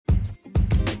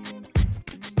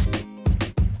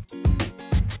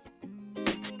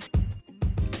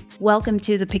Welcome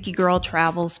to the Picky Girl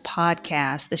Travels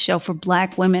podcast, the show for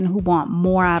Black women who want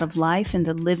more out of life and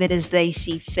to live it as they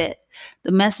see fit.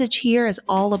 The message here is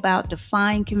all about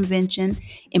defying convention,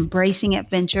 embracing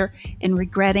adventure, and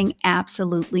regretting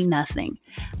absolutely nothing.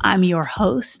 I'm your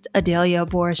host, Adelia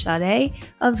Borishade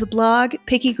of the blog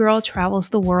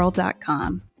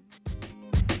pickygirltravelstheworld.com.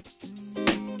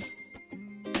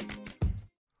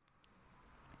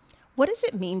 What does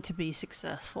it mean to be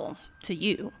successful to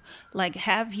you? Like,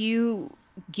 have you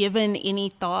given any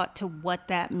thought to what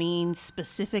that means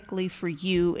specifically for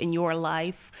you in your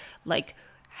life? Like,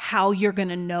 how you're going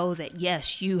to know that,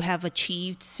 yes, you have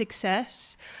achieved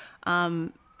success?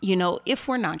 If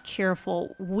we're not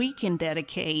careful, we can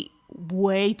dedicate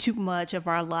way too much of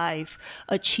our life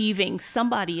achieving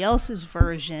somebody else's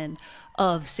version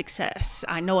of success.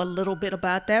 I know a little bit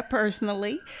about that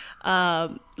personally.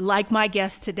 Like my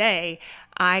guest today,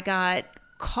 I got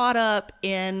caught up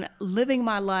in living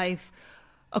my life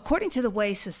according to the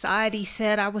way society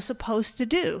said I was supposed to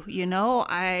do.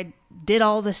 I did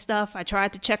all the stuff. I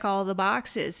tried to check all the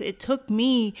boxes. It took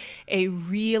me a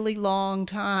really long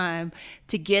time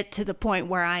to get to the point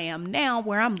where I am now,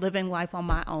 where I'm living life on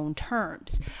my own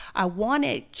terms. I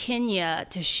wanted Kenya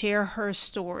to share her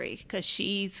story because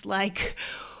she's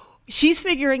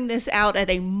figuring this out at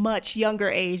a much younger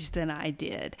age than I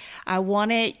did. I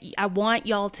want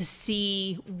y'all to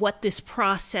see what this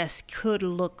process could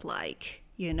look like.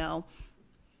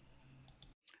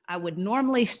 I would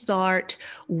normally start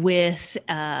with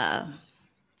an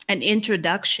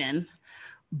introduction,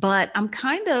 but I'm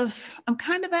kind of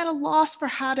at a loss for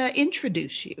how to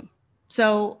introduce you.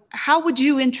 So how would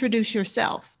you introduce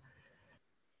yourself?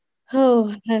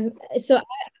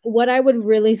 What I would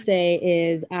really say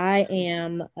is I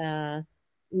am a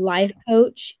life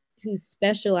coach who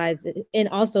specializes and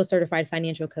also certified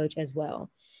financial coach as well.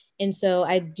 And so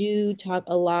I do talk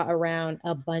a lot around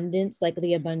abundance, like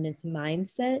the abundance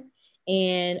mindset.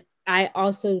 And I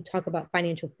also talk about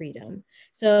financial freedom.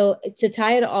 So to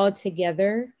tie it all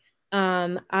together,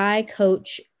 I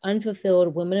coach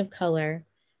unfulfilled women of color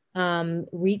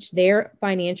reach their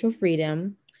financial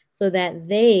freedom so that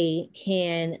they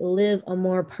can live a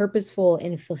more purposeful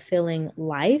and fulfilling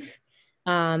life.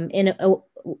 And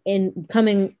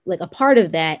coming like a part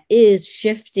of that is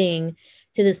shifting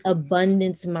to this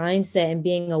abundance mindset and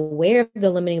being aware of the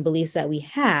limiting beliefs that we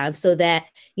have so that,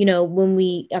 when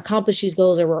we accomplish these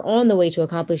goals or we're on the way to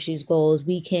accomplish these goals,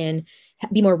 we can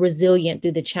be more resilient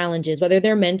through the challenges, whether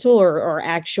they're mental or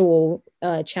actual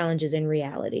challenges in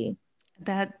reality.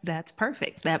 That's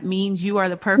perfect. That means you are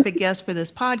the perfect guest for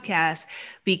this podcast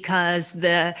because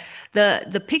the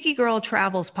Picky Girl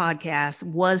Travels podcast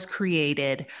was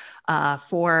created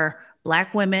for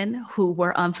Black women who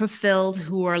were unfulfilled,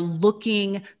 who are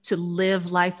looking to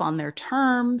live life on their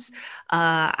terms.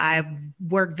 I've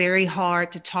worked very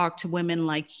hard to talk to women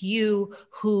like you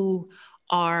who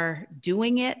are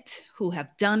doing it, who have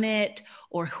done it,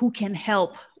 or who can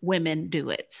help women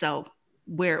do it. So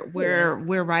we're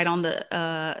right on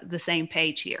the same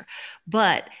page here.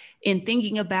 But in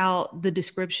thinking about the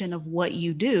description of what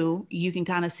you do, you can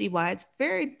kind of see why it's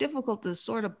very difficult to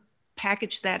sort of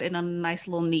package that in a nice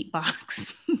little neat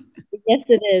box. Yes,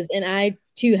 it is. And I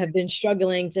too have been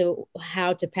struggling to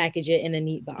how to package it in a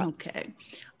neat box. Okay.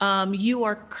 You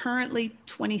are currently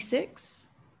 26?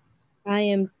 I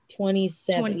am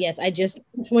 27. Yes, I just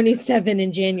 27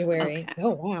 in January. Okay.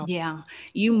 Oh, wow. Yeah.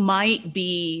 You might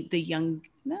be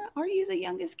are you the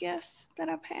youngest guest that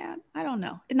I've had? I don't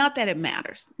know. Not that it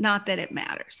matters.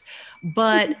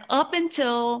 But up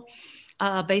until,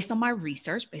 based on my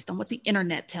research, based on what the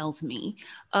internet tells me,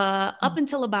 up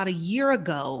until about a year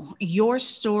ago, your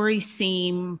story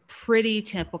seemed pretty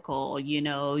typical.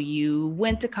 You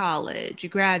went to college, you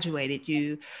graduated,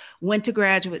 you went to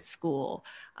graduate school.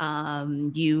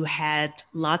 You had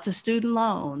lots of student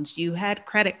loans, you had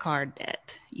credit card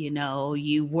debt,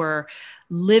 you were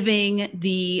living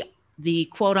the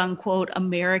quote unquote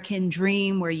American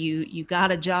dream where you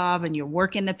got a job and you're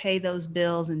working to pay those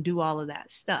bills and do all of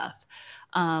that stuff.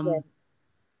 And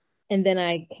then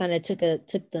I kind of took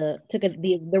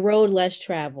the road less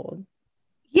traveled.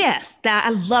 Yes,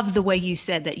 I love the way you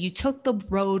said that. You took the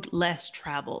road less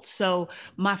traveled. So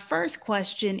my first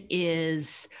question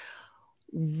is,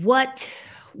 what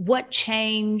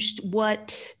changed?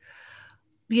 What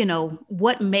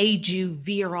made you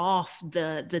veer off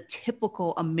the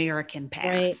typical American path?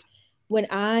 Right. When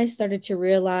I started to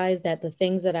realize that the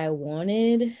things that I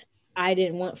wanted, I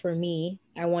didn't want for me,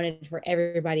 I wanted for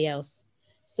everybody else.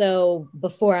 So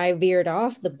before I veered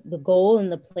off, the goal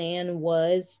and the plan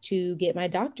was to get my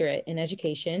doctorate in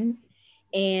education.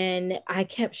 And I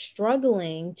kept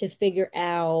struggling to figure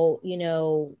out,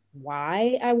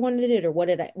 why I wanted it, or what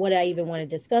I even want to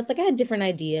discuss. Like I had different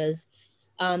ideas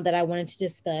that I wanted to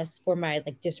discuss for my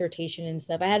like dissertation and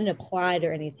stuff. I hadn't applied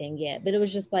or anything yet, but it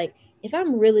was just like, if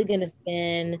I'm really going to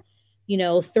spend,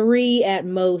 three at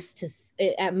most to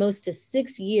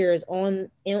 6 years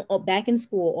back in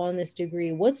school on this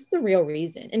degree, what's the real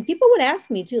reason? And people would ask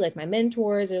me too, like my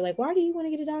mentors are like, why do you want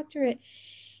to get a doctorate?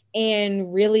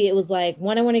 And really it was like,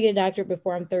 one, I want to get a doctorate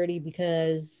before I'm 30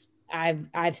 because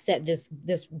I've set this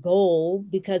goal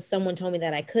because someone told me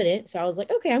that I couldn't. So I was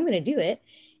like, okay, I'm going to do it.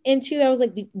 And two, I was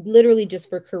like, literally just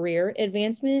for career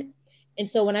advancement. And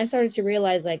so when I started to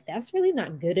realize like that's really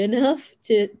not good enough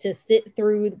to sit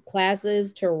through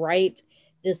classes to write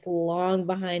this long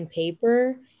behind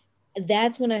paper,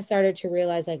 that's when I started to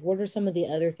realize like what are some of the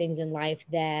other things in life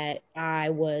that I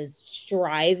was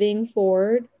striving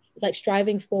for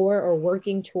or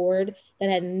working toward that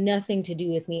had nothing to do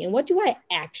with me, and what do I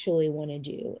actually want to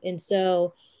do? And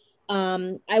so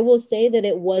I will say that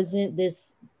it wasn't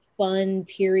this fun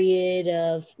period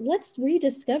of let's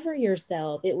rediscover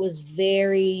yourself. It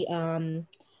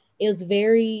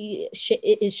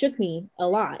shook me a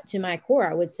lot to my core,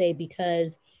 I would say,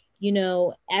 because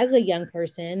as a young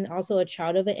person, also a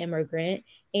child of an immigrant,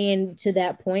 and to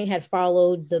that point had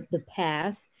followed the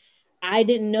path, I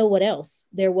didn't know what else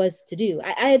there was to do.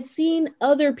 I had seen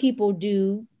other people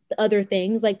do other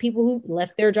things, like people who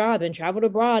left their job and traveled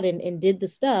abroad and did the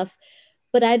stuff,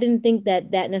 but I didn't think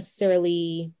that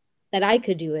necessarily that I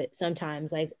could do it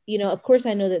sometimes. Like, of course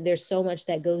I know that there's so much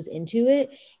that goes into it.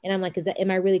 And I'm like, am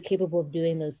I really capable of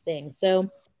doing those things? So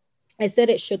I said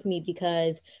it shook me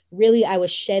because really I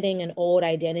was shedding an old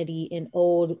identity and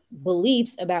old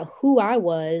beliefs about who I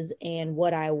was and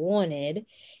what I wanted.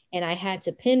 And I had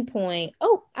to pinpoint,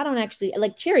 oh, I don't actually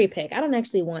like cherry pick. I don't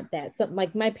actually want that. Something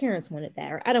like my parents wanted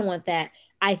that, or I don't want that.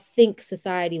 I think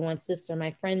society wants this, or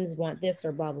my friends want this,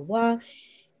 or blah, blah, blah.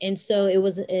 And so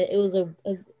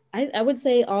I would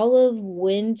say all of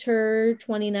winter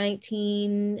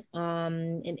 2019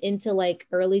 and into like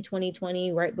early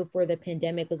 2020, right before the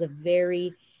pandemic, was a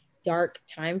very dark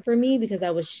time for me because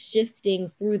I was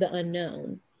shifting through the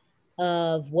unknown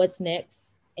of what's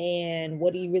next and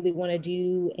what do you really want to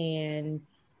do, and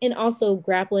also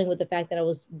grappling with the fact that I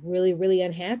was really, really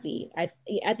unhappy.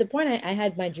 At the point I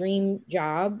had my dream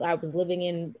job. I was living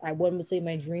in, I would say,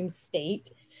 my dream state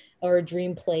or a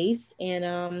dream place, and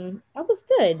I was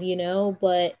good,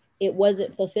 but it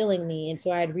wasn't fulfilling me. And so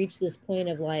I had reached this point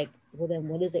of like, well, then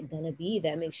what is it gonna be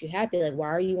that makes you happy? Like, why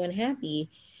are you unhappy?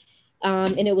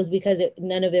 And it was because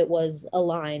none of it was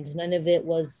aligned. None of it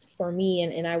was for me.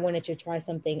 And I wanted to try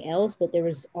something else, but there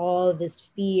was all this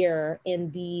fear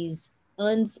and these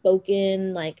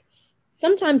unspoken, like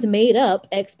sometimes made up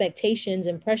expectations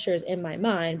and pressures in my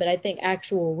mind, but I think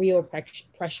actual real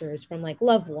pressures from like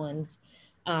loved ones,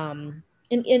 and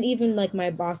even like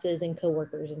my bosses and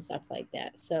coworkers and stuff like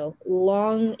that. So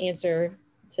long answer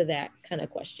to that kind of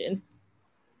question.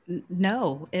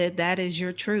 No, that is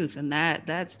your truth, and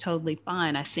that's totally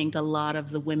fine. I think a lot of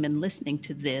the women listening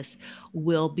to this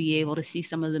will be able to see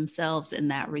some of themselves in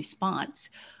that response.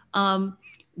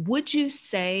 Would you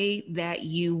say that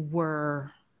you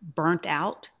were burnt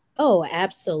out? Oh,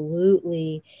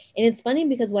 absolutely. And it's funny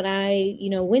because when I,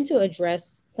 went to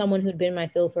address someone who'd been in my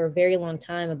field for a very long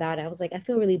time about it, I was like, I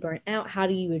feel really burnt out. How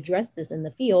do you address this in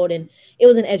the field? And it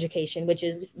was in education, which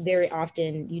is very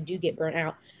often you do get burnt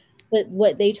out. But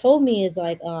what they told me is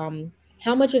like,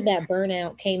 how much of that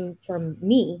burnout came from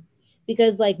me?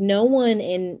 Because like no one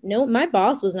in no my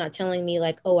boss was not telling me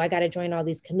like, oh, I got to join all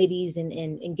these committees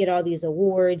and get all these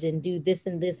awards and do this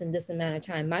and this and this amount of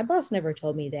time. My boss never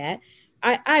told me that.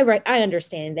 I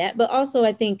understand that, but also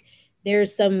I think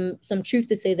there's some truth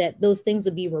to say that those things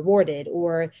would be rewarded,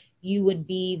 or you would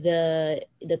be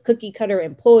the cookie cutter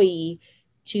employee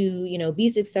to be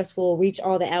successful, reach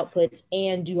all the outputs,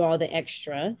 and do all the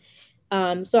extra.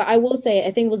 So I will say,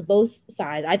 I think it was both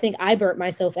sides. I think I burnt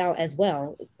myself out as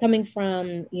well, coming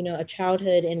from, a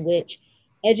childhood in which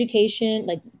education,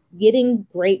 like getting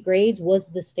great grades was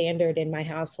the standard in my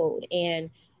household.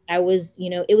 And I was,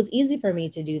 it was easy for me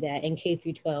to do that in K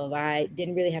through 12. I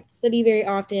didn't really have to study very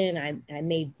often. I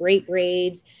made great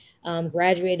grades,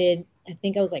 graduated, I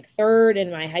think I was like third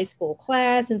in my high school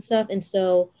class and stuff. And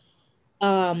so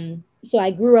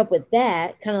I grew up with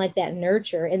that kind of like that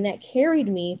nurture, and that carried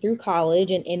me through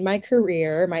college and in my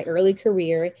career, my early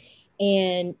career.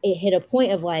 And it hit a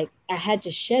point of like I had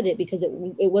to shed it because it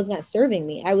was not serving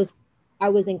me. I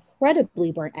was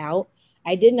incredibly burnt out.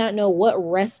 I did not know what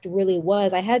rest really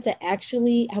was. I had to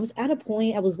actually, I was at a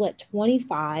point, I was what,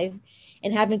 25,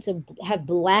 and having to have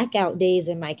blackout days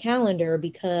in my calendar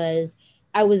because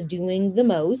I was doing the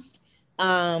most,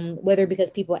 whether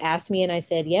because people asked me and I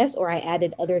said yes, or I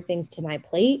added other things to my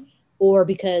plate, or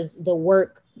because the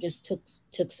work just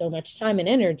took so much time and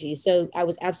energy. So I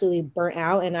was absolutely burnt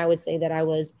out, and I would say that I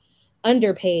was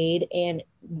underpaid and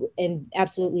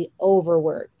absolutely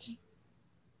overworked.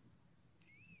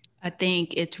 I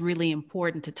think it's really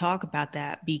important to talk about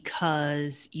that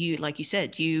because you, like you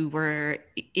said, you were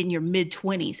in your mid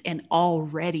 20s and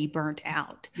already burnt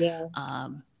out. Yeah.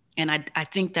 Um, and I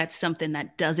think that's something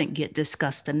that doesn't get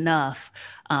discussed enough.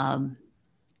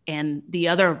 And the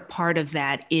other part of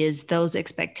that is those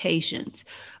expectations.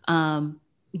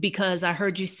 Because I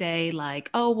heard you say,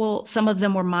 like, oh, well, some of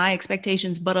them were my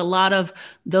expectations, but a lot of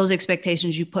those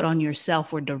expectations you put on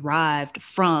yourself were derived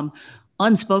from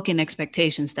unspoken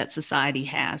expectations that society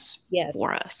has Yes.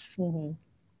 for us. Mm-hmm.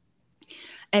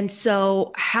 And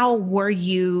so, how were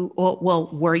you, well,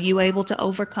 were you able to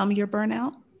overcome your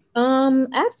burnout?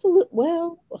 Absolute.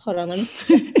 Well, hold on. Let me.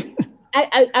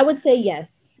 I would say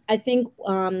yes. I think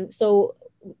so.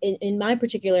 In my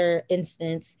particular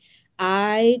instance,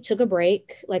 I took a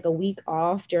break, like a week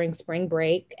off during spring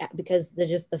break, because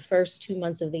the first 2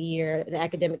 months of the year, the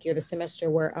academic year, the semester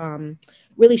were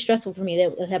really stressful for me.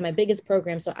 They had my biggest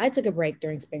program, so I took a break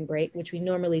during spring break, which we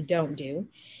normally don't do.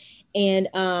 And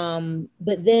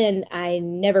but then I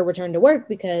never returned to work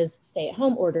because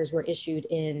stay-at-home orders were issued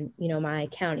in, my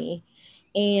county.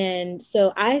 And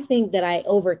so I think that I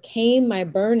overcame my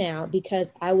burnout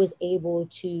because I was able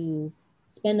to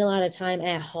spend a lot of time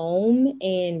at home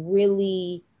and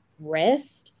really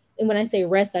rest. And when I say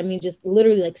rest, I mean just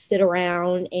literally like sit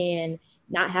around and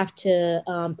not have to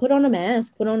put on a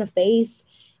mask, put on a face,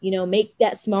 make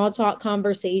that small talk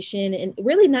conversation, and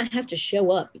really not have to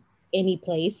show up any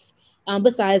place,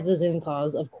 besides the Zoom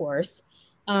calls, of course.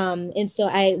 And so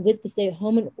with the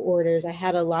stay-at-home orders, I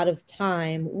had a lot of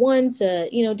time, one, to,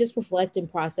 just reflect and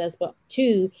process, but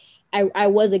two, I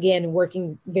was again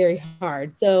working very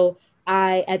hard. So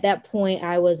at that point,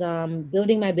 I was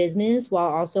building my business while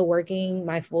also working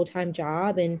my full-time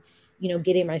job, and,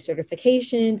 getting my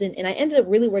certifications. And I ended up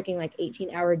really working like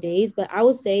 18-hour days, but I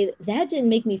would say that didn't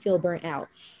make me feel burnt out.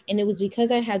 And it was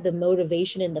because I had the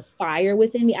motivation and the fire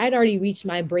within me. I'd already reached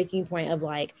my breaking point of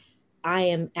like, I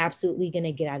am absolutely going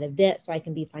to get out of debt so I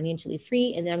can be financially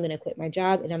free. And then I'm going to quit my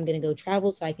job and I'm going to go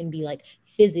travel so I can be like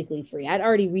physically free. I'd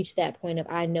already reached that point of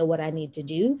I know what I need to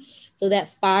do. So that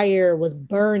fire was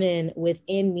burning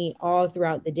within me all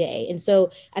throughout the day. And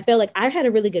so I felt like I had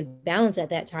a really good balance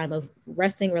at that time of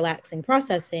resting, relaxing,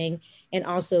 processing, and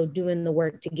also doing the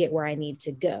work to get where I need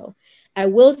to go. I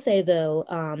will say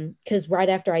though, because right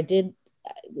after I did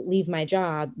leave my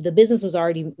job, the business was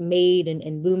already made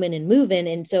and booming and moving.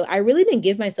 And so I really didn't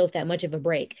give myself that much of a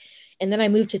break. And then I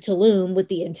moved to Tulum with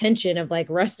the intention of like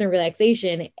rest and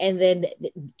relaxation. And then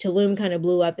Tulum kind of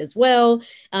blew up as well,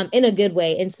 in a good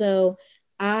way. And so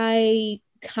I,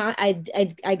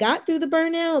 I got through the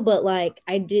burnout, but like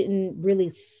I didn't really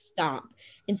stop.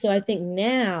 And so I think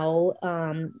now,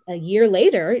 a year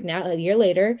later,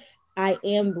 I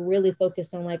am really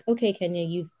focused on like, okay, Kenya,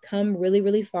 you've come really,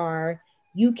 really far.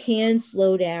 You can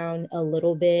slow down a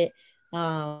little bit,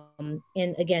 and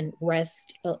again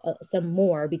rest some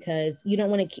more, because you don't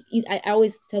want to I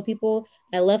always tell people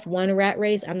I left one rat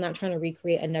race, I'm not trying to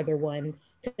recreate another one,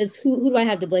 because who do I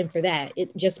have to blame for that?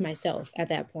 It just myself at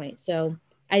that point. So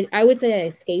I would say I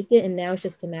escaped it, and now it's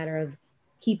just a matter of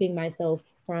keeping myself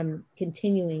from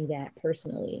continuing that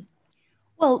personally.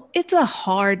 Well, it's a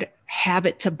hard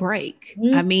habit to break. I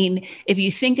Mm-hmm. mean, if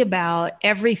you think about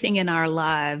everything in our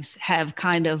lives have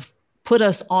kind of put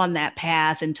us on that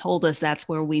path and told us that's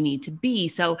where we need to be.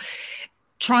 So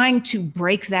trying to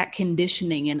break that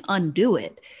conditioning and undo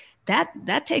it,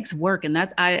 that takes work. And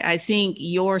that I think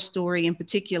your story in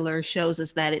particular shows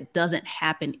us that it doesn't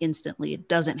happen instantly. It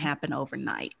doesn't happen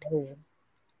overnight. Oh,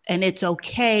 And it's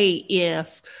okay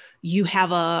if you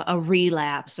have a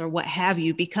relapse or what have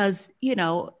you, because,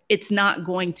 it's not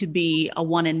going to be a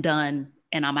one and done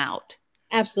and I'm out.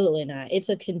 absolutely not. It's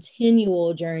a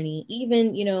continual journey.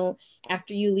 Even,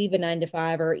 after you leave a 9 to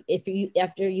 5, or if you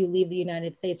after you leave the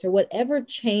United States, or whatever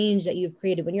change that you've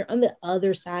created, when you're on the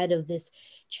other side of this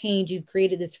change, you've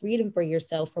created this freedom for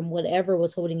yourself from whatever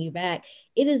was holding you back.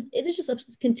 It is just a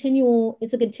continual,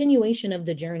 it's a continuation of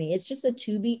the journey. It's just a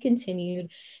to be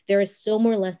continued. There is still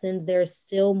more lessons, there are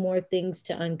still more things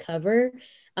to uncover.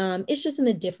 It's just in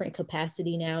a different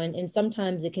capacity now. And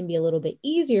sometimes it can be a little bit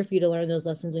easier for you to learn those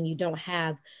lessons when you don't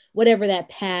have whatever that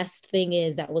past thing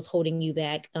is that was holding you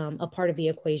back, a part of the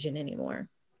equation anymore.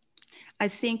 I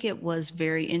think it was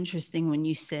very interesting when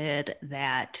you said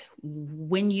that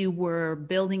when you were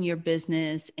building your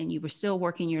business and you were still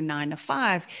working your 9 to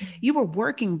 5, you were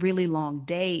working really long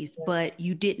days, but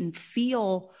you didn't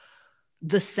feel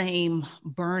the same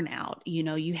burnout. You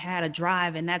know, you had a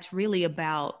drive, and that's really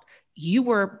about you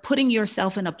were putting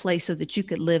yourself in a place so that you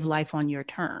could live life on your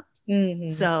terms. Mm-hmm.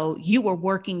 So you were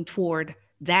working toward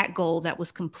that goal that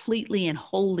was completely and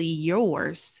wholly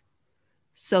yours.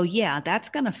 So yeah, that's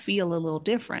going to feel a little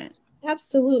different.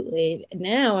 Absolutely.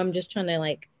 Now I'm just trying to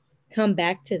like come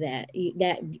back to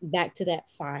back to that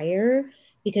fire,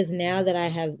 because now that I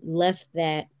have left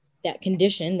that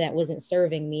condition that wasn't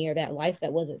serving me, or that life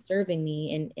that wasn't serving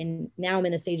me, and now I'm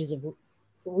in the stages of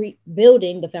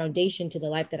rebuilding the foundation to the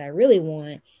life that I really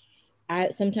want. I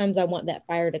sometimes I want that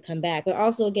fire to come back, but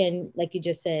also again, like you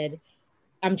just said,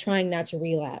 I'm trying not to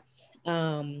relapse.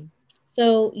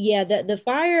 So yeah, the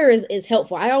fire is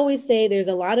helpful. I always say there's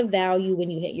a lot of value when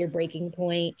you hit your breaking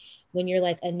point, when you're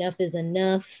like enough is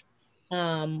enough.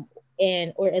 Um,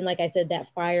 and like I said, that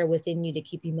fire within you to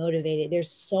keep you motivated. There's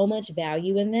so much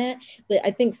value in that. But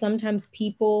I think sometimes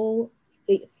people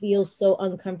feel so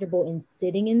uncomfortable in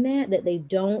sitting in that they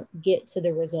don't get to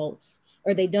the results,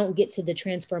 or they don't get to the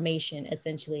transformation.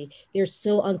 Essentially, they're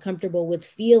so uncomfortable with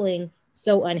feeling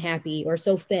so unhappy or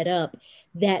so fed up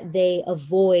that they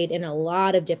avoid in a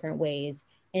lot of different ways.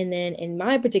 And then in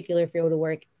my particular field of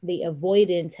work, the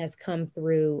avoidance has come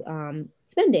through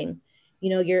spending. You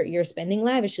know, you're spending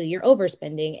lavishly, you're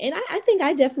overspending. And I think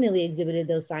I definitely exhibited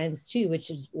those signs too, which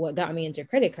is what got me into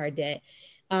credit card debt.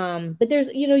 But there's,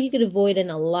 you know, you can avoid in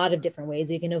a lot of different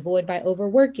ways. You can avoid by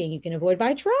overworking, you can avoid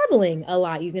by traveling a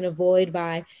lot, you can avoid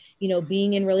by, you know,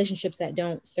 being in relationships that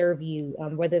don't serve you,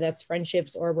 whether that's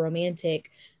friendships or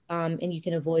romantic. And you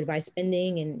can avoid by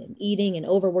spending and eating and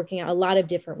overworking out, a lot of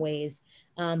different ways.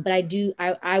 But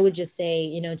I would just say,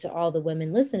 you know, to all the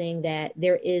women listening, that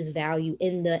there is value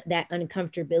in that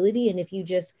uncomfortability. And if you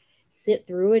just sit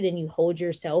through it and you hold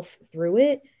yourself through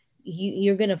it,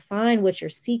 you're going to find what you're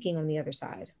seeking on the other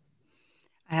side.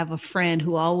 I have a friend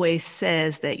who always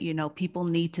says that, you know, people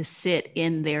need to sit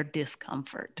in their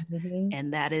discomfort. Mm-hmm.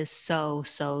 And that is so,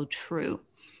 so true.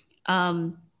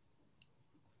 Um,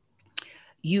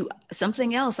 you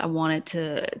something else I wanted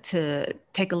to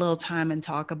take a little time and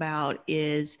talk about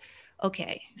is,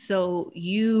 okay, so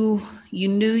you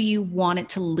knew you wanted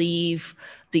to leave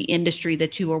the industry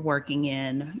that you were working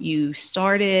in. You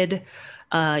started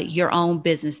your own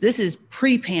business. This is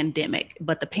pre-pandemic,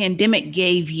 but the pandemic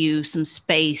gave you some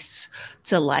space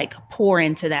to like pour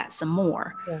into that some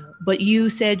more. Right. But you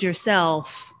said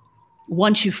yourself,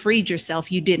 once you freed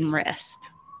yourself, you didn't rest.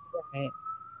 Right.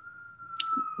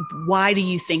 Why do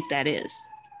you think that is?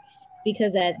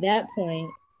 Because at that point,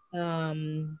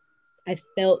 I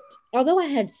felt, although I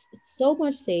had so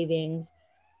much savings,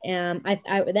 at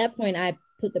that point I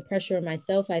put the pressure on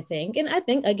myself, I think. And I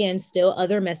think again, still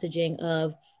other messaging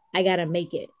of, I gotta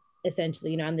make it.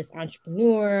 Essentially, you know, I'm this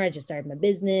entrepreneur, I just started my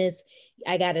business,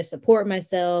 I gotta support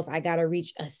myself, I gotta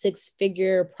reach a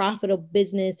 6-figure profitable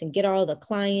business and get all the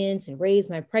clients and raise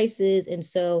my prices. And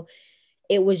so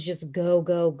it was just go,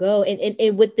 go, go.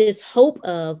 And with this hope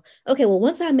of, okay, well,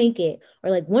 once I make it,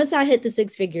 or like once I hit the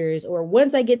 6 figures, or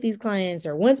once I get these clients,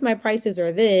 or once my prices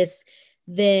are this,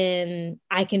 then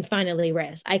I can finally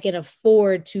rest. I can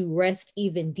afford to rest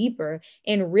even deeper.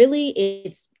 And really,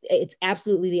 it's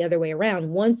absolutely the other way around.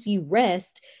 Once you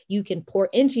rest, you can pour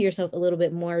into yourself a little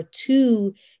bit more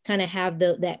to kind of have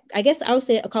that, I guess I would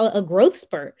say, I call it a growth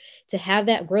spurt, to have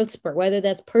that growth spurt, whether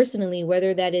that's personally,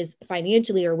 whether that is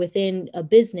financially, or within a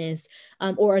business,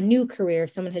 or a new career. If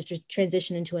someone has just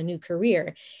transitioned into a new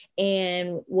career.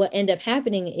 And what ended up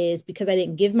happening is, because I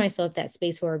didn't give myself that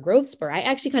space for a growth spurt, I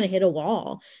actually kind of hit a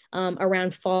wall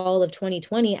around fall of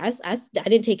 2020. I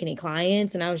didn't take any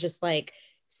clients, and I was just like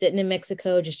sitting in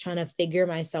Mexico, just trying to figure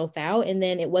myself out. And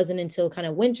then it wasn't until kind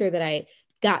of winter that I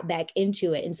got back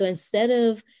into it. And so instead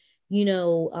of, you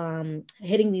know,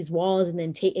 hitting these walls and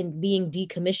then being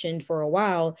decommissioned for a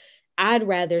while, I'd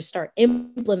rather start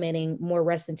implementing more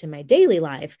rest into my daily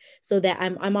life, so that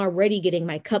I'm already getting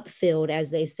my cup filled,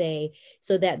 as they say,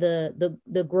 so that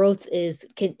the growth is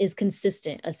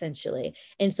consistent, essentially.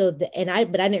 And so but I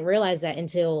didn't realize that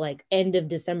until like end of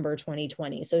December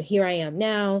 2020. So here I am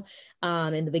now,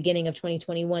 in the beginning of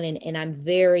 2021, and I'm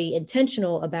very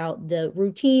intentional about the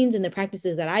routines and the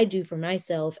practices that I do for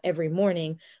myself every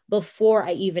morning before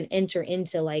I even enter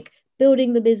into like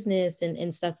building the business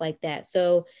and stuff like that.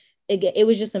 So it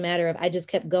was just a matter of, I just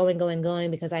kept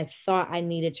going because I thought I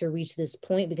needed to reach this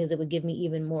point because it would give me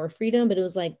even more freedom. But it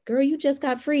was like, girl, you just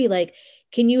got free. Like,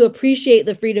 can you appreciate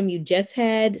the freedom you just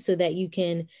had so that you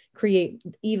can create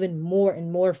even more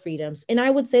and more freedoms? And I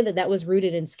would say that that was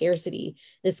rooted in scarcity,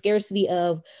 the scarcity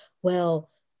of, well,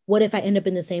 what if I end up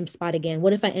in the same spot again?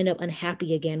 What if I end up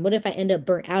unhappy again? What if I end up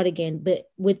burnt out again? But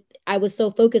with, I was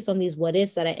so focused on these what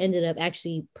ifs that I ended up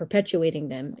actually perpetuating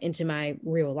them into my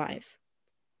real life.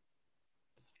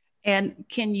 And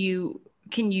can you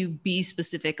be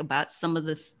specific about some of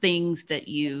the things that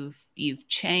you've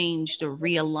changed or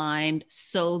realigned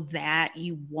so that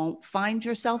you won't find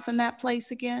yourself in that place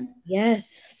again?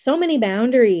 Yes, so many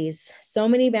boundaries,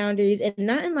 and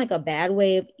not in like a bad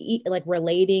way of like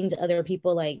relating to other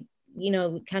people. Like,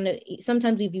 kind of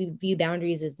sometimes we view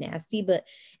boundaries as nasty, but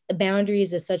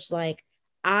boundaries as such like,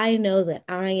 I know that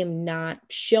I am not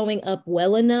showing up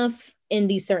well enough in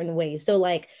these certain ways. So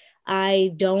like,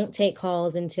 I don't take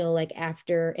calls until like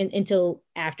until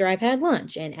after I've had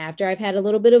lunch and after I've had a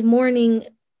little bit of morning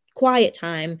quiet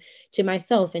time to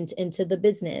myself and into the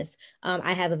business.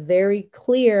 I have a very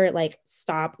clear like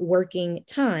stop working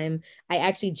time. I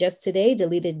actually just today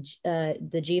deleted the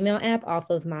Gmail app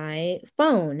off of my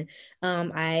phone.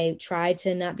 I try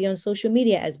to not be on social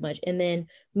media as much. And then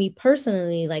me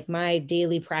personally, like my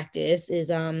daily practice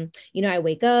is, I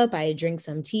wake up, I drink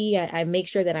some tea, I make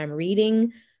sure that I'm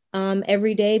reading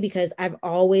every day because I've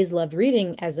always loved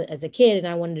reading as a kid, and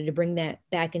I wanted to bring that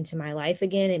back into my life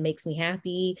again. It makes me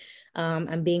happy.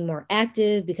 I'm being more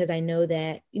active because I know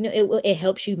that it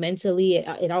helps you mentally.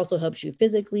 It also helps you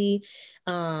physically.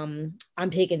 I'm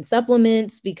taking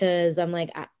supplements because I'm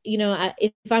like,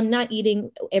 if I'm not eating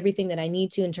everything that I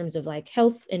need to in terms of like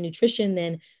health and nutrition,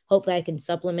 then hopefully I can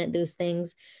supplement those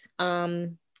things.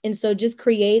 And so just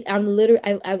create, I'm literally,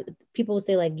 people will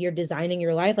say like, you're designing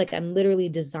your life. Like I'm literally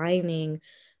designing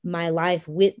my life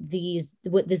with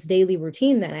this daily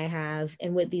routine that I have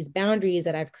and with these boundaries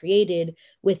that I've created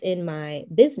within my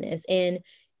business. And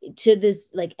to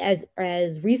this, like as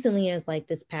recently as like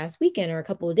this past weekend or a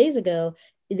couple of days ago,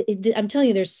 I'm telling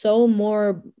you, there's so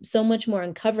much more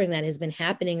uncovering that has been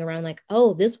happening around like,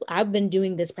 oh, this, I've been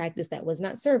doing this practice that was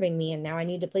not serving me. And now I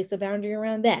need to place a boundary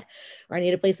around that, or I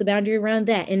need to place a boundary around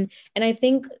that. And I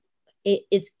think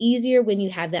it's easier when you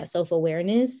have that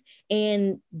self-awareness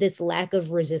and this lack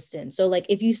of resistance. So like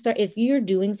if you're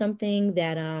doing something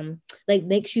that like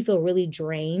makes you feel really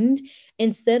drained,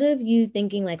 instead of you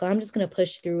thinking like, oh, I'm just going to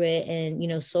push through it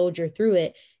and soldier through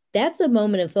it, that's a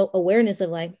moment of awareness of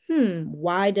like,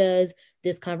 why does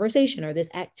this conversation or this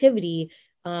activity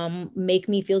make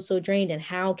me feel so drained, and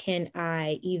how can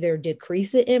I either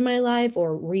decrease it in my life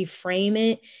or reframe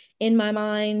it in my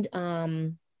mind,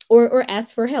 or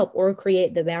ask for help or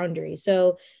create the boundary.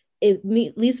 So at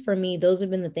least for me, those have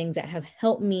been the things that have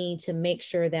helped me to make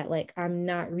sure that like I'm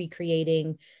not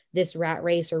recreating this rat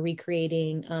race or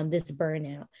recreating this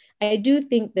burnout. I do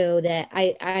think though that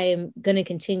I am going to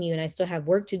continue, and I still have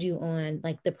work to do on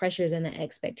like the pressures and the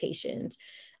expectations.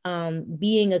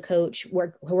 Being a coach,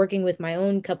 working with my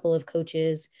own couple of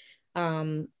coaches,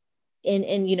 and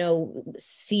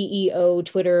CEO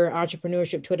Twitter,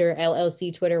 entrepreneurship Twitter,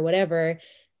 LLC Twitter, whatever,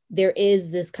 there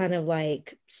is this kind of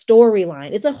like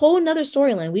storyline. It's a whole nother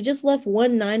storyline. We just left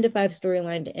one 9 to 5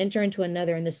 storyline to enter into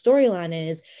another. And the storyline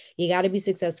is you got to be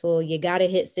successful. You got to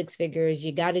hit 6 figures.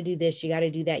 You got to do this. You got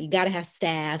to do that. You got to have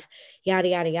staff, yada,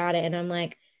 yada, yada. And I'm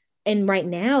like, and right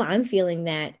now I'm feeling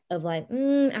that of like, I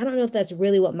don't know if that's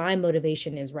really what my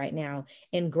motivation is right now.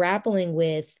 And grappling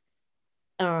with,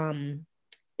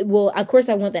 well, of course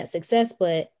I want that success,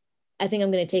 but I think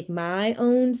I'm going to take my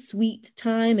own sweet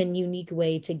time and unique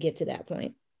way to get to that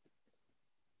point.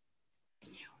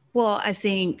 Well, I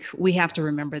think we have to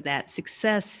remember that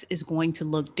success is going to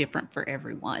look different for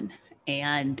everyone.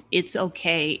 And it's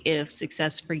okay if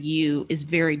success for you is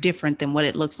very different than what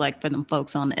it looks like for them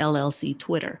folks on LLC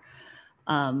Twitter.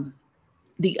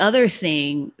 The other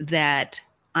thing that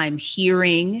I'm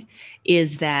hearing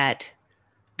is that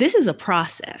this is a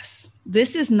process.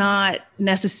 This is not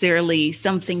necessarily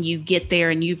something you get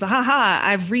there and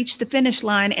I've reached the finish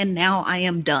line and now I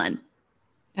am done.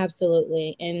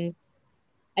 Absolutely. And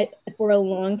for a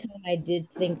long time, I did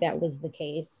think that was the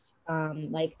case.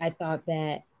 Like I thought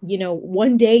that,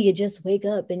 one day you just wake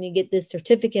up and you get this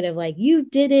certificate of like, you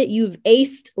did it, you've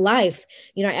aced life.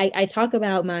 I talk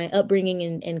about my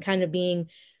upbringing and kind of being,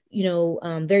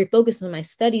 very focused on my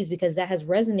studies because that has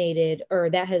resonated,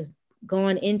 or that has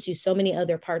gone into so many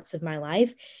other parts of my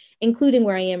life, including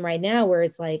where I am right now, where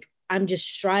it's like, I'm just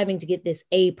striving to get this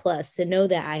A plus, to know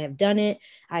that I have done it,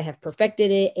 I have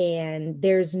perfected it, and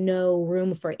there's no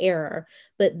room for error.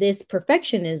 But this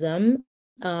perfectionism,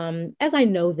 as I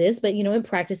know this, but in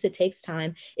practice it takes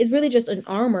time, is really just an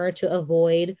armor to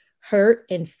avoid hurt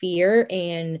and fear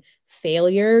and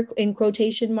failure in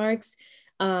quotation marks.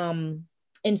 And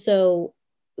so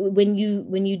when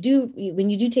you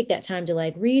do take that time to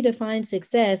like redefine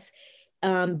success,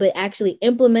 but actually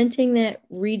implementing that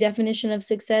redefinition of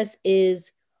success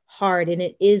is hard, and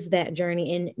it is that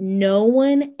journey, and no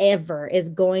one ever is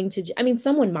going to, I mean,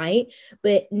 someone might,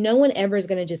 but no one ever is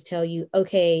going to just tell you,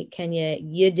 okay, Kenya,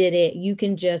 you did it, you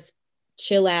can just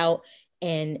chill out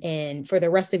and for the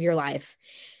rest of your life.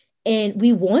 And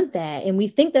we want that, and we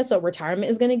think that's what retirement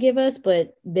is going to give us,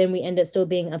 but then we end up still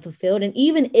being unfulfilled. And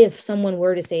even if someone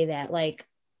were to say that, like,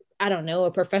 I don't know,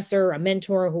 a professor, a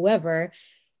mentor, whoever,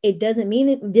 it doesn't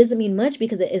mean much,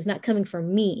 because it is not coming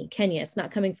from me, Kenya. It's not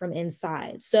coming from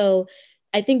inside. So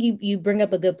I think you bring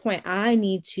up a good point. I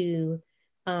need to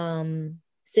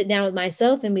sit down with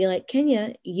myself and be like,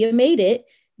 Kenya, you made it.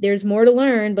 There's more to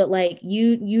learn, but like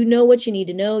you know what you need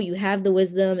to know. You have the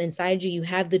wisdom inside you. You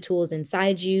have the tools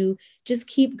inside you. Just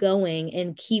keep going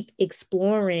and keep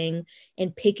exploring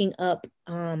and picking up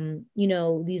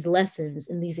these lessons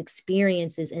and these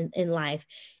experiences in life.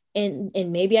 And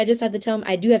maybe I do have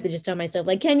to just tell myself,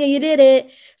 like, Kenya, you did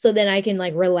it. So then I can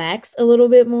like relax a little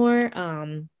bit more.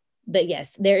 But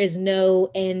yes, there's no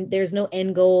end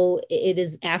goal. It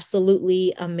is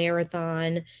absolutely a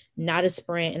marathon, not a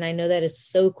sprint. And I know that is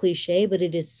so cliche, but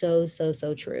it is so, so,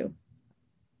 so true.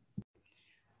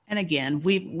 And again,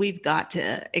 we've got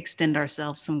to extend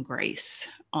ourselves some grace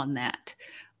on that.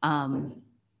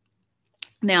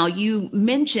 Now, you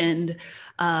mentioned,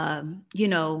 going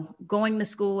to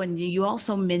school, and you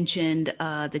also mentioned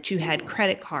that you had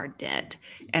credit card debt.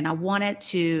 And I wanted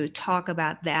to talk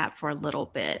about that for a little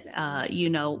bit.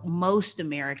 Most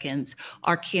Americans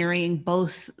are carrying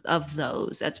both of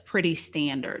those. That's pretty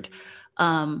standard.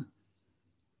 But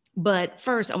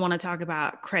first, I want to talk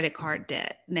about credit card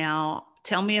debt. Now,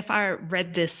 tell me if I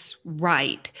read this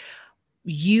right.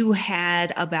 You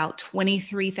had about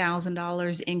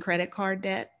 $23,000 in credit card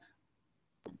debt?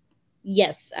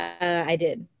 Yes, I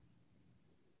did.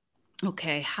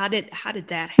 Okay. How did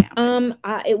that happen?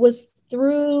 It was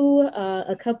through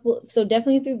so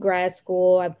definitely through grad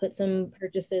school. I put some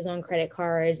purchases on credit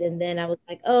cards, and then I was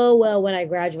like, oh, well, when I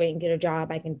graduate and get a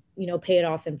job, I can, pay it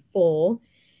off in full.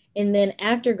 And then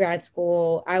after grad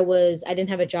school, I didn't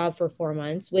have a job for 4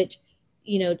 months, which,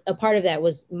 a part of that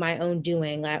was my own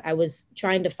doing. I was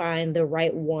trying to find the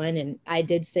right one, and I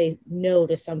did say no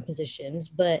to some positions,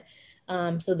 but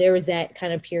so there was that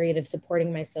kind of period of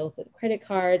supporting myself with credit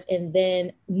cards, and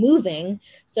then moving.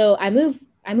 So I move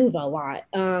a lot.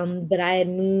 But I had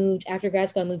moved after grad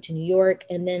school. I moved to New York,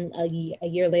 and then a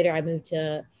year later, I moved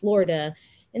to Florida.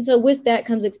 And so with that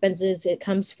comes expenses. It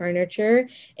comes furniture.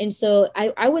 And so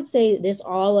I would say this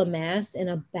all amassed in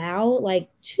about like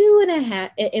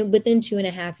within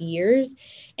 2.5 years.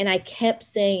 And I kept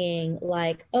saying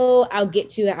like, oh, I'll get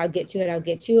to it. I'll get to it. I'll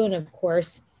get to it. And of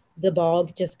course, the ball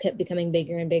just kept becoming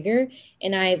bigger and bigger.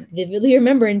 And I vividly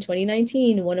remember in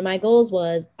 2019, one of my goals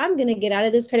was, I'm going to get out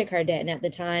of this credit card debt. And at the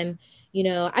time,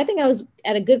 I think I was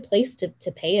at a good place to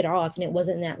pay it off, and it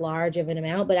wasn't that large of an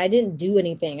amount, but I didn't do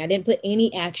anything. I didn't put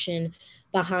any action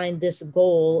behind this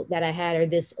goal that I had, or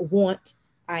this want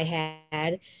I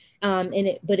had.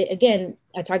 Again,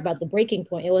 I talked about the breaking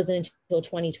point. It wasn't until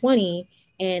 2020,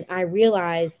 and I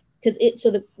realized,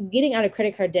 the getting out of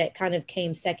credit card debt kind of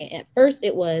came second. At first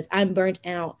it was, I'm burnt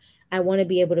out. I want to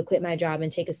be able to quit my job and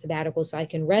take a sabbatical so I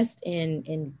can rest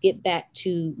and get back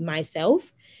to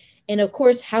myself. And of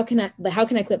course, how can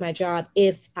I quit my job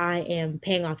if I am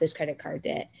paying off this credit card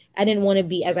debt? I didn't want to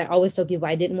be, as I always tell people,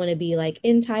 I didn't want to be like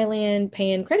in Thailand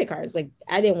paying credit cards. Like,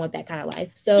 I didn't want that kind of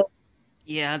life. So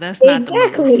yeah, that's not the move.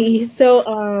 exactly.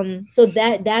 So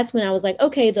that's when I was like,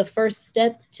 okay, the first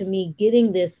step to me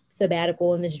getting this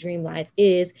sabbatical and this dream life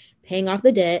is paying off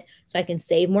the debt so I can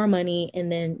save more money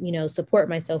and then, support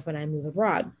myself when I move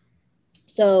abroad.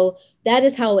 So that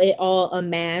is how it all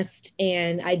amassed.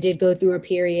 And I did go through a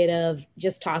period of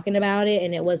just talking about it.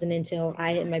 And it wasn't until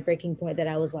I hit my breaking point that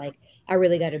I was like, I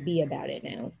really got to be about it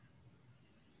now.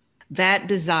 That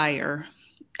desire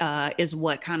is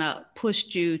what kind of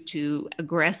pushed you to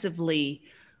aggressively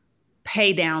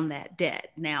pay down that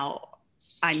debt. Now,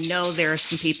 I know there are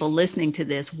some people listening to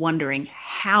this wondering,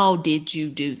 how did you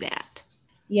do that?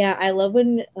 Yeah, I love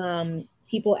when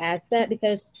people ask that,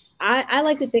 because I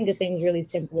like to think of things really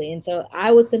simply. And so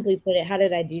I would simply put it, how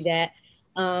did I do that?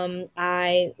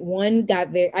 I one got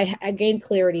very I gained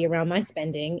clarity around my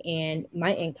spending and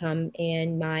my income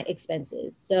and my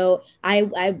expenses. So I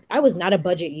was not a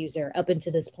budget user up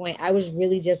until this point. I was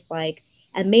really just like,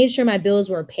 I made sure my bills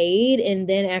were paid, and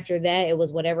then after that it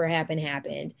was whatever happened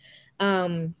happened.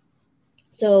 Um,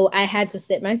 so I had to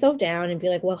sit myself down and be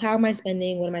like, well, how am I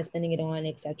spending? What am I spending it on,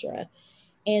 etc.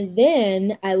 And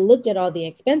then I looked at all the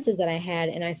expenses that I had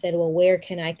and I said, well, where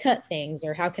can I cut things,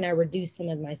 or how can I reduce some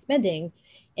of my spending?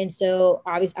 And so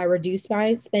obviously I reduced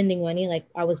my spending money, like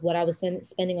what I was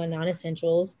spending on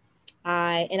non-essentials.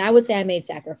 I would say I made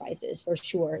sacrifices for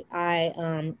sure.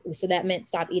 So that meant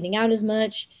stop eating out as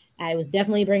much. I was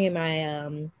definitely bringing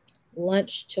my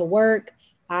lunch to work.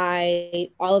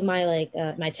 All of my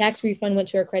my tax refund went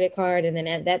to a credit card, and then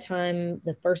at that time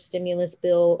the first stimulus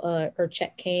bill or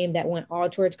check came that went all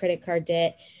towards credit card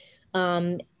debt.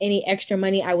 Any extra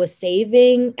money I was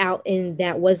saving out in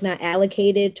that was not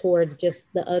allocated towards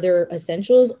just the other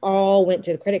essentials all went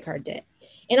to the credit card debt.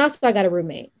 And also I got a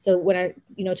roommate, so when I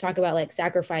talk about like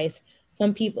sacrifice,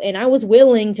 some people, and I was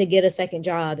willing to get a second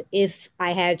job if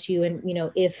I had to, and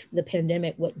if the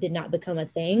pandemic did not become a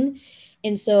thing.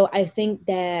 And so I think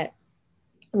that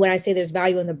when I say there's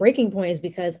value in the breaking point is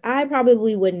because I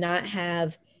probably would not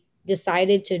have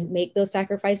decided to make those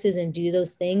sacrifices and do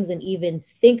those things and even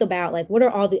think about like what are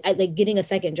all the like getting a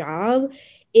second job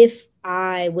if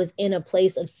I was in a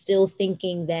place of still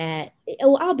thinking that,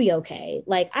 oh, I'll be okay,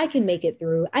 like I can make it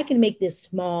through, I can make this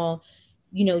small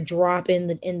drop in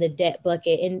the debt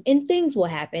bucket, and things will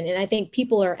happen. And I think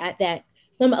people are at that,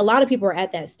 a lot of people are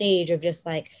at that stage of just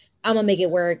like, I'm gonna make it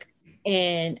work,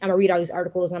 and I'm gonna read all these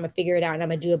articles and I'm gonna figure it out and I'm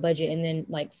gonna do a budget and then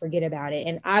like forget about it.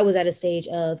 And I was at a stage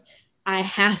of, I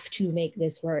have to make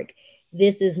this work.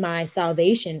 This is my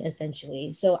salvation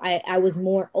essentially. So I was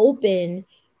more open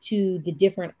to the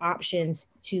different options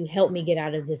to help me get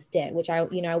out of this debt, which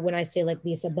when I say like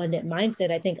this abundant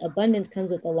mindset, I think abundance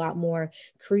comes with a lot more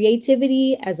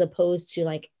creativity as opposed to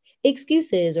like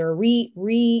excuses or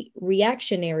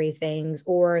reactionary things,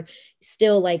 or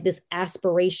still like this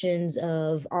aspirations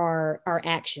of our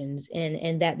actions,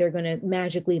 and that they're going to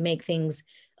magically make things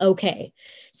okay.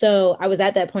 So I was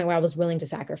at that point where I was willing to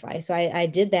sacrifice. So I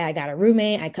did that. I got a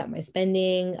roommate, I cut my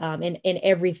spending, and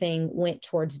everything went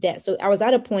towards debt. So I was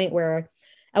at a point where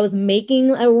I was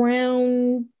making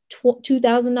around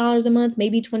 $2,000 a month,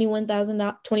 maybe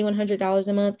 $2,100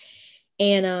 a month.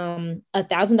 And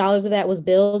 $1,000 of that was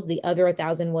bills. The other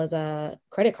 1,000 was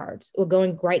credit cards, or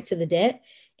going right to the debt.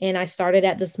 And I started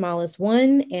at the smallest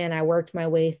one and I worked my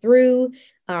way through.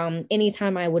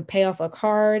 Anytime I would pay off a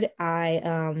card,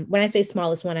 when I say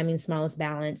smallest one, I mean smallest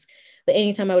balance. But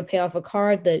anytime I would pay off a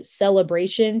card, the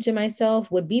celebration to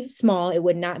myself would be small. It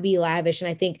would not be lavish. And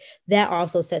I think that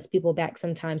also sets people back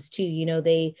sometimes too.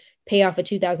 They pay off a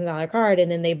 $2,000 card and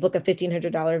then they book a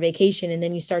 $1,500 vacation. And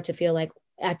then you start to feel like,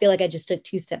 I feel like I just took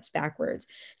 2 steps backwards.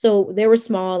 So they were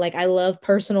small. Like I love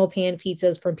personal pan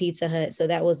pizzas from Pizza Hut. So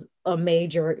that was a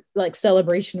major like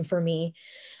celebration for me.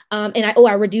 And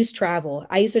I reduced travel.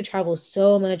 I used to travel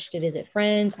so much to visit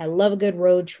friends. I love a good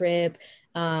road trip.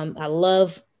 I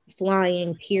love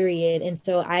flying, period. And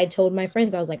so I told my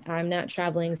friends, I was like, I'm not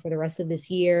traveling for the rest of this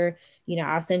year.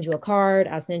 I'll send you a card.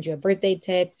 I'll send you a birthday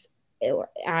text.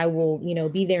 I will,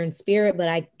 be there in spirit, but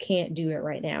I can't do it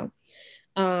right now.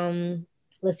 Um,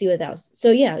 let's see what else.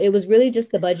 So yeah, it was really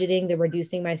just the budgeting, the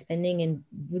reducing my spending, and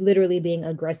literally being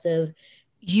aggressive.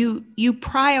 You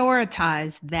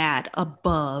prioritize that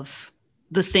above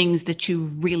the things that you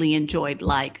really enjoyed,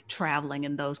 like traveling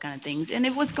and those kind of things. And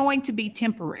it was going to be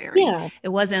temporary. Yeah, It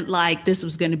wasn't like this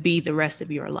was going to be the rest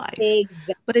of your life.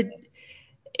 exactly. But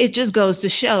it just goes to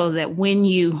show that when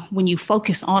you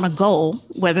focus on a goal,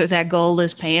 whether that goal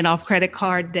is paying off credit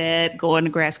card debt, going to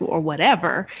grad school, or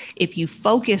whatever, if you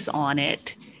focus on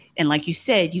it, and like you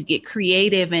said, you get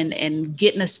creative and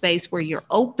get in a space where you're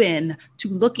open to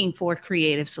looking for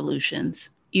creative solutions,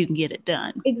 you can get it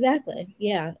done. Exactly.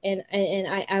 Yeah. And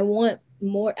I want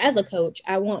more, as a coach,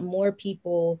 I want more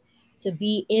people to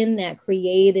be in that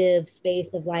creative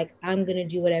space of like, I'm going to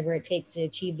do whatever it takes to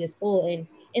achieve this goal.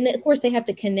 And then, of course, they have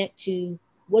to connect to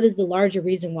what is the larger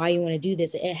reason why you want to do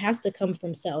this. It has to come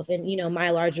from self. And, my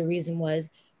larger reason was,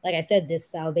 like I said, this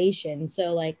salvation.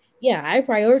 So like, yeah, I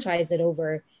prioritize it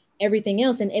over everything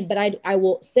else. But I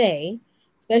will say,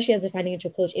 especially as a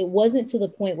financial coach, it wasn't to the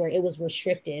point where it was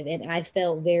restrictive and I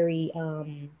felt very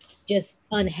just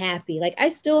unhappy. Like I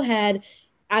still had,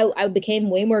 I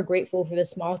became way more grateful for the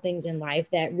small things in life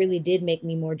that really did make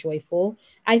me more joyful.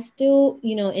 I still,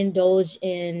 indulge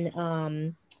in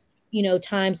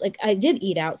times like I did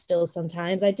eat out still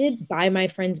sometimes. I did buy my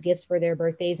friends gifts for their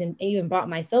birthdays and even bought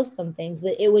myself some things,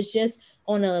 but it was just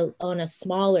on a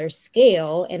smaller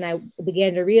scale. And I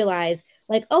began to realize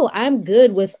like, oh, I'm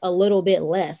good with a little bit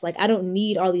less. Like I don't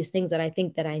need all these things that I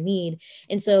think that I need.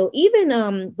 And so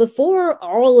even before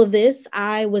all of this,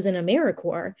 I was in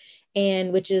AmeriCorps,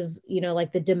 and which is,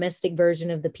 like the domestic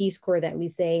version of the Peace Corps that we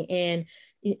say. And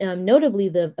notably,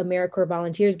 the AmeriCorps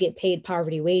volunteers get paid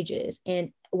poverty wages.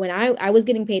 And when I was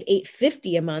getting paid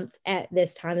 $850 a month at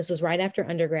this time, this was right after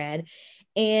undergrad.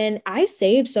 And I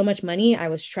saved so much money. I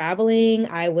was traveling,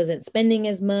 I wasn't spending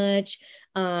as much.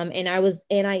 And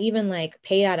I even like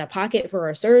paid out of pocket for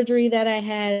a surgery that I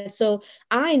had. So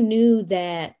I knew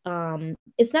that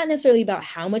it's not necessarily about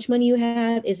how much money you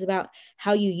have, it's about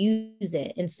how you use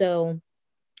it. And so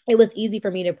it was easy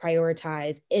for me to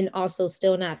prioritize and also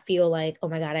still not feel like, oh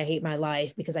my God, I hate my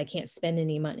life because I can't spend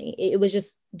any money. It was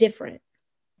just different.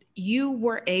 You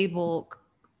were able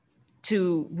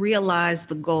to realize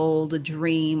the goal, the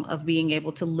dream of being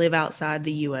able to live outside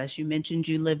the US. You mentioned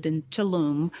you lived in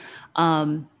Tulum.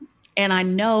 And I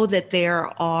know that there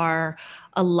are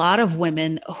a lot of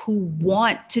women who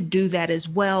want to do that as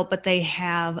well, but they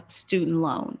have student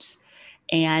loans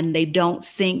and they don't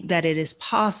think that it is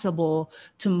possible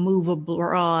to move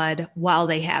abroad while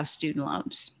they have student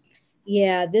loans.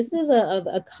 Yeah, this is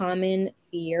a common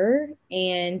fear.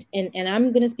 And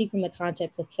I'm going to speak from the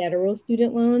context of federal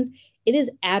student loans. It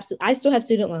is absolutely, I still have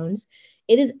student loans.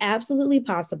 It is absolutely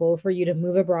possible for you to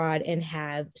move abroad and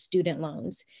have student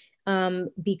loans,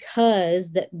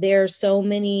 because there are so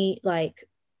many like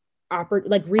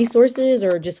resources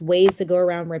or just ways to go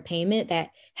around repayment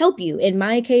that help you. In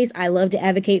my case, I love to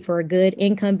advocate for a good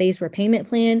income-based repayment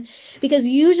plan, because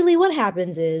usually what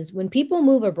happens is when people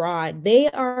move abroad, they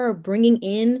are bringing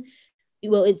in,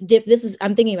 well, this is,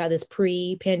 I'm thinking about this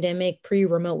pre-pandemic,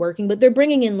 pre-remote working, but they're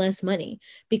bringing in less money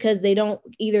because they don't,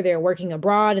 either they're working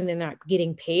abroad and they're not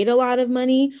getting paid a lot of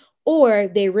money, or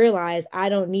they realize I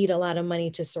don't need a lot of money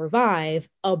to survive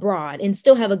abroad and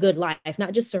still have a good life,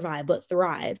 not just survive, but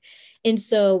thrive. And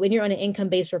so when you're on an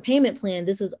income-based repayment plan,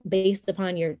 this is based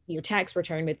upon your tax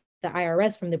return with the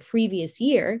IRS from the previous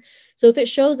year. So if it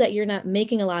shows that you're not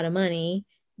making a lot of money,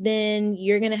 then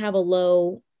you're going to have a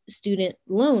low student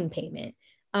loan payment.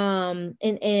 And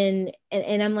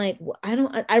I'm like,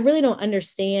 I really don't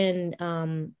understand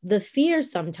the fear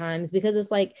sometimes, because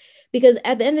it's like, because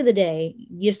at the end of the day,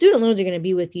 your student loans are going to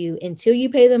be with you until you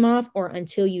pay them off or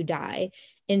until you die.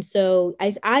 And so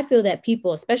I feel that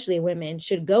people, especially women,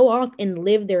 should go off and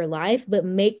live their life, but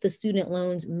make the student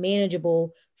loans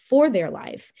manageable for their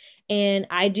life. And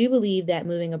I do believe that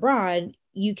moving abroad,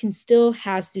 you can still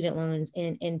have student loans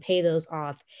and pay those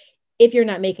off if you're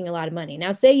not making a lot of money.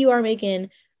 Now, say you are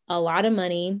making a lot of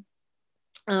money,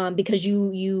 because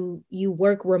you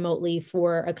work remotely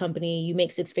for a company, you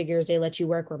make six figures, they let you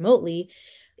work remotely.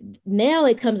 Now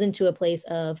it comes into a place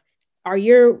of, are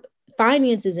your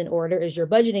finances in order? Is your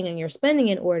budgeting and your spending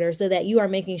in order, so that you are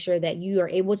making sure that you are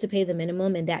able to pay the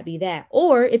minimum and that be that?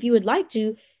 Or if you would like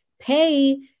to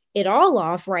pay it all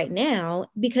off right now,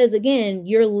 because again,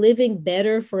 you're living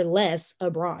better for less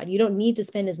abroad. You don't need to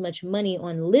spend as much money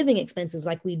on living expenses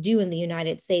like we do in the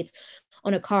United States,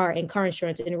 on a car and car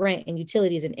insurance and rent and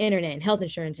utilities and internet and health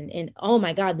insurance. And oh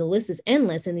my God, the list is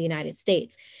endless in the United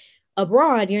States.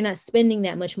 Abroad, you're not spending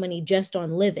that much money just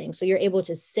on living. So you're able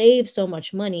to save so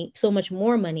much money, so much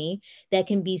more money that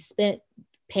can be spent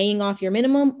paying off your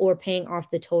minimum or paying off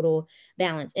the total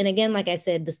balance. And again, like I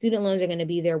said, the student loans are going to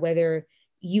be there whether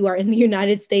you are in the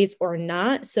United States or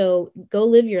not. So go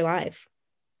live your life.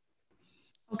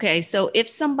 Okay, so if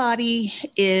somebody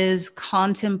is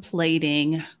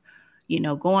contemplating,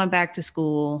 going back to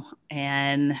school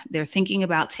and they're thinking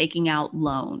about taking out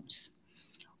loans,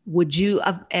 would you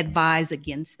advise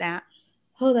against that?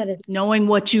 Oh, that is knowing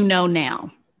what you know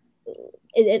now.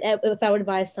 If I would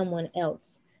advise someone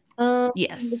else. This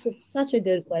Yes. is such a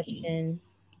good question.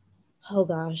 Oh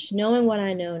gosh, knowing what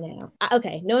I know now.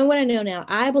 Knowing what I know now,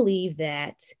 I believe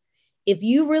that if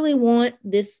you really want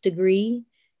this degree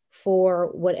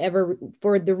for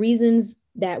the reasons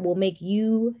that will make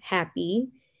you happy,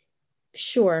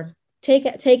 sure, take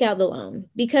out the loan.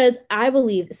 Because I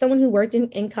believe someone who worked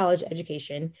in college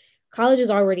education, college is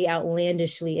already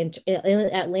outlandish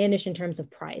in terms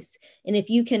of price. And if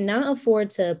you cannot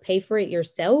afford to pay for it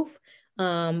yourself,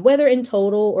 whether in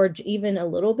total or even a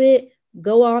little bit,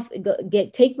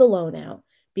 take the loan out.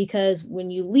 Because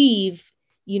when you leave,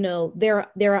 there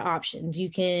are options. You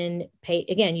can pay,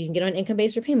 again, you can get on an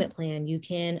income-based repayment plan. You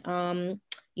can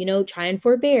try and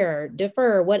forbear,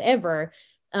 defer, whatever.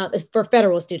 For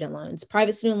federal student loans.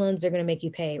 Private student loans, they're going to make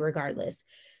you pay regardless.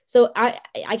 So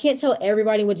I can't tell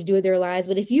everybody what to do with their lives,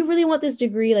 but if you really want this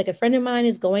degree, like a friend of mine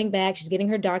is going back, she's getting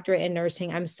her doctorate in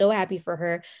nursing. I'm so happy for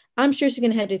her. I'm sure she's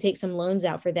going to have to take some loans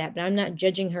out for that, but I'm not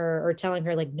judging her or telling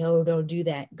her like, no, don't do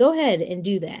that. Go ahead and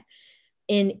do that.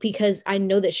 And because I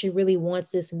know that she really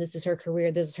wants this and this is her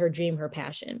career, this is her dream, her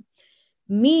passion.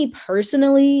 Me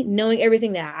personally, knowing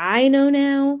everything that I know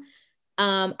now,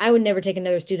 I would never take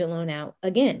another student loan out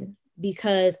again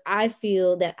because I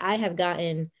feel that I have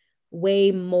gotten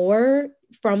way more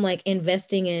from like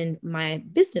investing in my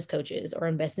business coaches or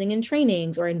investing in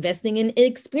trainings or investing in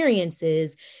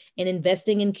experiences and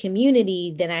investing in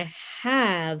community than I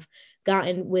have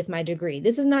gotten with my degree.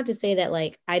 This is not to say that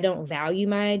like I don't value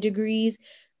my degrees,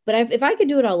 but if I could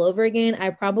do it all over again, I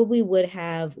probably would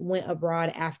have went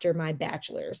abroad after my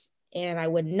bachelor's and I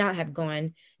would not have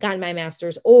gotten my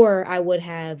master's, or I would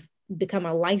have become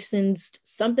a licensed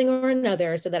something or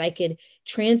another so that I could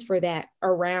transfer that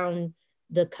around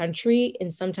the country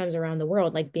and sometimes around the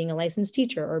world, like being a licensed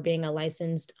teacher or being a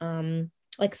licensed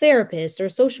like therapist or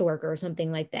social worker or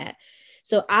something like that.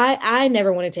 So I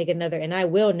never want to take another, and I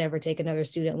will never take another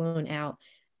student loan out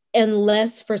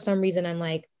unless for some reason I'm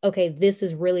like, okay, this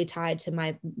is really tied to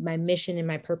my mission and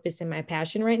my purpose and my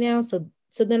passion right now. So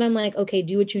then I'm like, okay,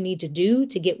 do what you need to do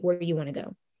to get where you want to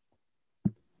go.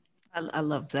 I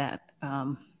love that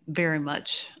very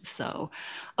much. So,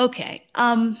 okay.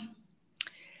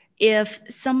 If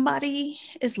somebody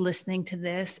is listening to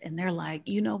this and they're like,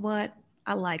 you know what?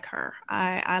 I like her.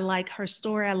 I like her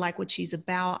story. I like what she's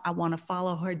about. I want to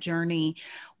follow her journey.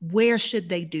 Where should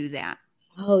they do that?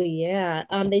 Oh yeah.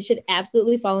 They should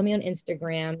absolutely follow me on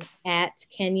Instagram at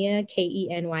Kenya,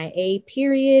 Kenya,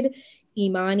 period,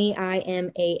 Imani,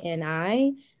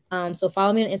 Imani. So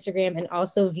follow me on Instagram and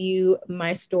also view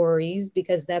my stories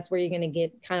because that's where you're going to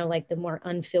get kind of like the more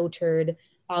unfiltered,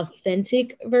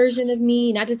 authentic version of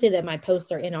me. Not to say that my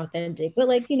posts are inauthentic, but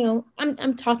like,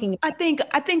 I'm talking. I think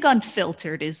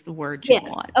unfiltered is the word you Yeah.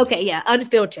 want. Okay. Yeah.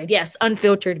 Unfiltered. Yes.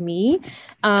 Unfiltered me.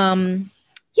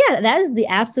 Yeah, that is the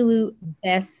absolute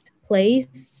best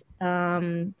place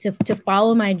to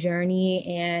follow my journey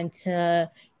and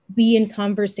to be in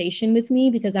conversation with me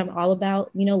because I'm all about,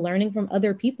 learning from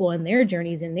other people and their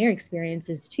journeys and their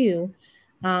experiences too.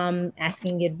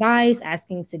 Asking advice,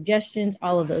 asking suggestions,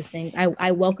 all of those things.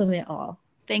 I welcome it all.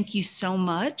 Thank you so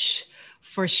much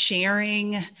for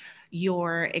sharing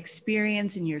your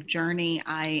experience and your journey.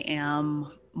 I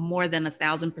am more than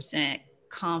 1,000%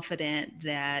 confident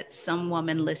that some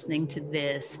woman listening to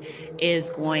this it's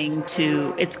going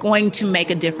to make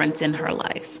a difference in her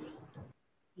life.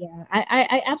 Yeah,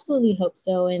 I absolutely hope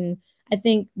so. And I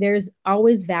think there's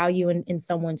always value in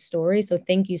someone's story. So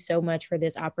thank you so much for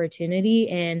this opportunity.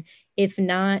 And if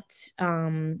not,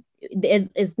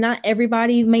 it's not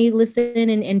everybody may listen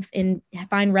and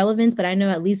find relevance, but I know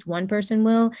at least one person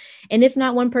will. And if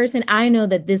not one person, I know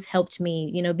that this helped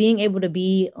me. Being able to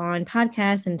be on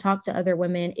podcasts and talk to other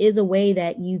women is a way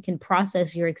that you can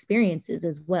process your experiences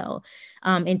as well,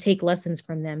 and take lessons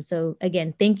from them. So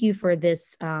again, thank you for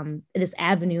this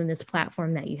avenue and this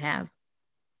platform that you have.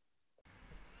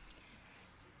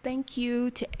 Thank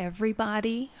you to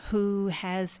everybody who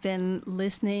has been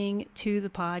listening to the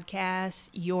podcast.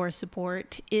 Your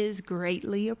support is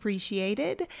greatly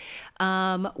appreciated.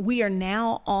 We are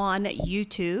now on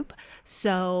YouTube.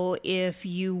 So if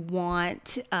you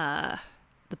want the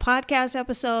podcast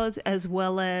episodes as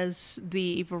well as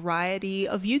the variety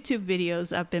of YouTube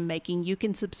videos I've been making, you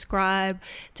can subscribe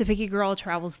to Picky Girl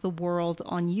Travels the World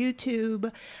on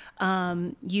YouTube.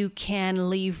 You can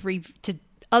leave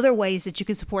other ways that you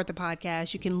can support the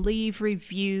podcast. You can leave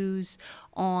reviews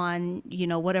on,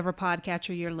 whatever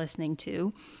podcatcher you're listening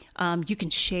to. You can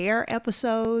share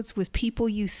episodes with people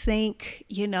you think,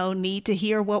 need to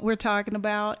hear what we're talking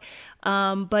about.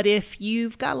 But if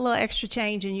you've got a little extra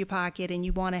change in your pocket and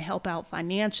you want to help out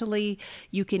financially,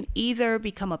 you can either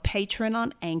become a patron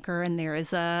on Anchor, and there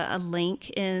is a link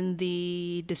in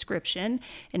the description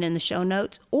and in the show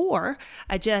notes, or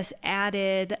I just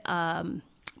added,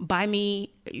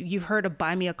 you've heard of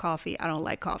buy me a coffee. I don't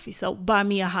like coffee. So buy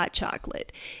me a hot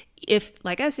chocolate.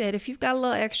 Like I said, if you've got a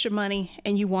little extra money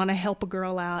and you want to help a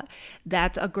girl out,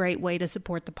 that's a great way to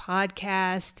support the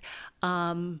podcast.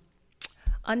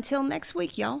 Until next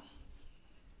week, y'all.